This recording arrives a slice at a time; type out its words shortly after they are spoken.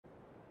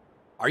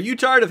Are you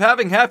tired of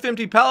having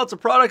half-empty pallets of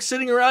products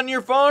sitting around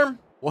your farm?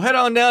 Well, head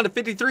on down to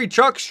 53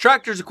 trucks,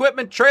 tractors,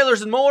 equipment,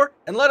 trailers, and more,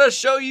 and let us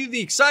show you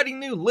the exciting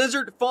new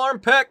Lizard Farm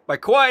Pack by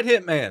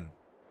Quiethitman.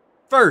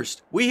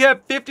 First, we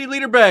have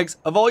 50-liter bags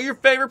of all your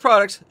favorite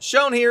products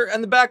shown here in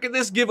the back of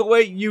this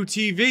giveaway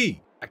UTV.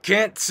 I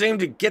can't seem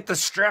to get the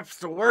straps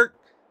to work,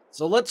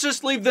 so let's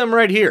just leave them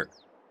right here.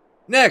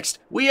 Next,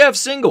 we have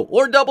single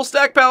or double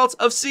stack pallets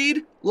of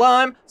seed,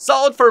 lime,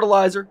 solid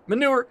fertilizer,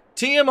 manure,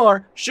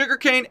 TMR,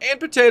 sugarcane, and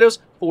potatoes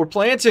for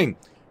planting.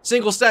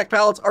 Single stack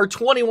pallets are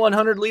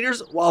 2,100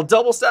 liters, while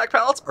double stack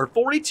pallets are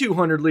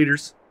 4,200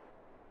 liters.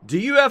 Do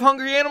you have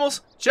hungry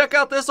animals? Check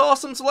out this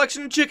awesome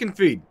selection of chicken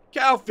feed,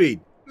 cow feed,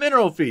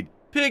 mineral feed,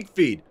 pig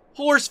feed,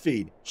 horse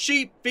feed,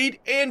 sheep feed,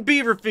 and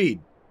beaver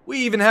feed. We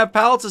even have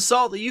pallets of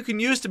salt that you can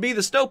use to be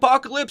the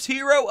snowpocalypse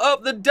hero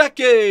of the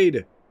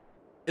decade.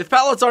 If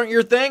pallets aren't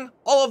your thing,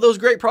 all of those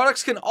great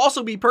products can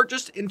also be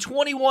purchased in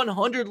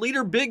 2,100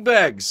 liter big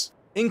bags,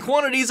 in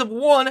quantities of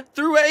 1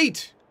 through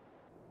 8.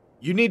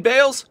 You need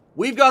bales?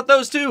 We've got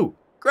those too.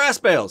 Grass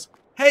bales,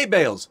 hay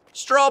bales,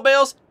 straw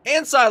bales,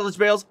 and silage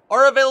bales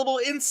are available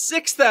in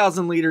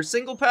 6,000 liter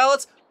single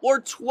pallets or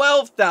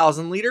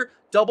 12,000 liter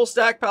double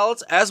stack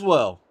pallets as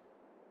well.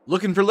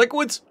 Looking for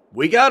liquids?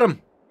 We got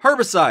them.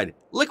 Herbicide,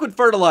 liquid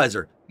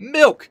fertilizer,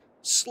 milk,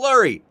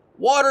 slurry,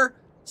 water,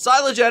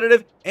 silage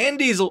additive, and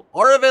diesel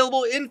are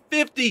available in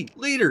 50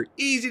 liter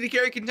easy to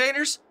carry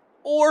containers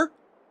or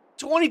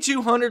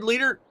 2,200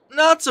 liter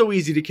not so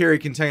easy to carry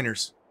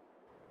containers.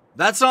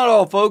 That's not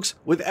all, folks.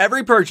 With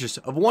every purchase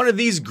of one of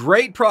these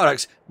great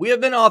products, we have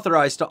been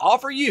authorized to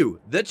offer you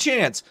the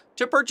chance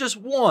to purchase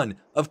one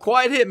of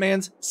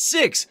Quiethitman's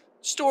 6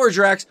 storage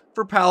racks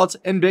for pallets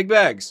and big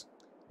bags.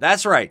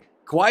 That's right,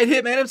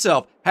 Quiethitman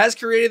himself has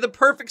created the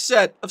perfect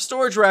set of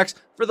storage racks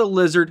for the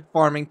Lizard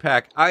Farming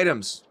Pack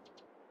items.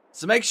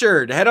 So make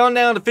sure to head on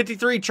down to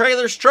 53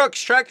 trailers, trucks,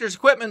 tractors,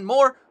 equipment,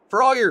 more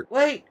for all your—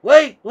 Wait!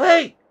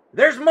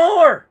 There's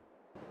more!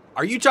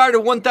 Are you tired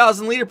of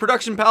 1,000 liter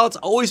production pallets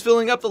always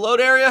filling up the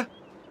load area?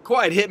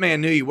 Quiethitman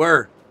knew you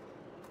were.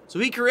 So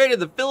he created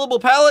the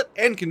fillable pallet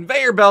and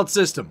conveyor belt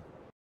system.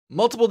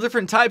 Multiple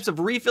different types of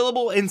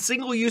refillable and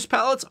single-use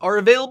pallets are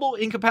available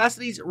in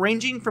capacities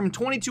ranging from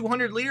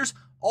 2,200 liters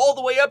all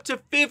the way up to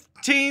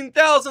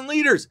 15,000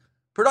 liters.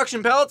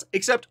 Production pallets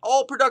accept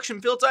all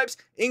production fill types,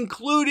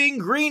 including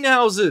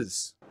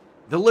greenhouses.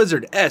 The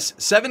Lizard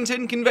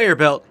S710 conveyor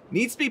belt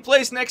needs to be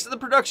placed next to the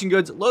production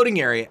goods loading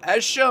area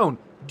as shown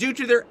due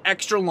to their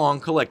extra long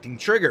collecting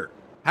trigger.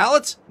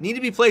 Pallets need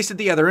to be placed at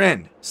the other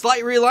end.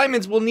 Slight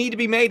realignments will need to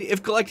be made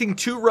if collecting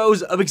 2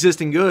 rows of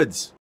existing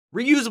goods.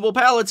 Reusable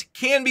pallets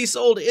can be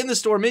sold in the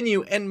store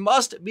menu and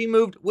must be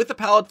moved with a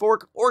pallet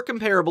fork or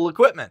comparable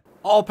equipment.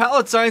 All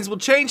pallet signs will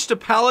change to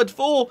pallet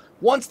full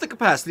once the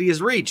capacity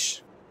is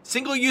reached.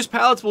 Single-use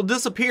pallets will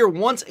disappear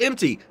once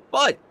empty,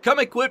 but come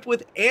equipped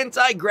with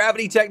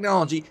anti-gravity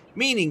technology,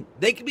 meaning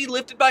they can be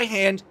lifted by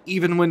hand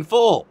even when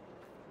full.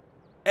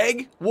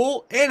 Egg,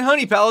 wool, and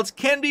honey pallets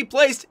can be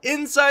placed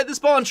inside the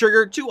spawn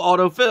trigger to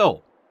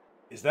autofill.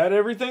 Is that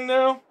everything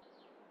now?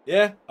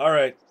 Yeah,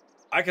 alright.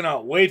 I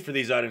cannot wait for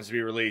these items to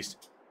be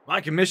released.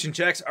 My commission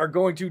checks are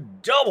going to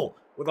double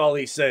with all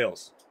these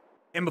sales.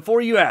 And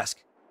before you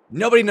ask,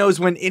 nobody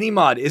knows when any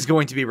mod is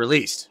going to be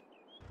released.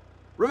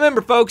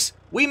 Remember, folks,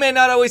 we may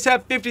not always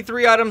have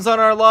 53 items on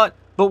our lot,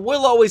 but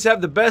we'll always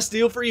have the best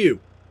deal for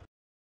you.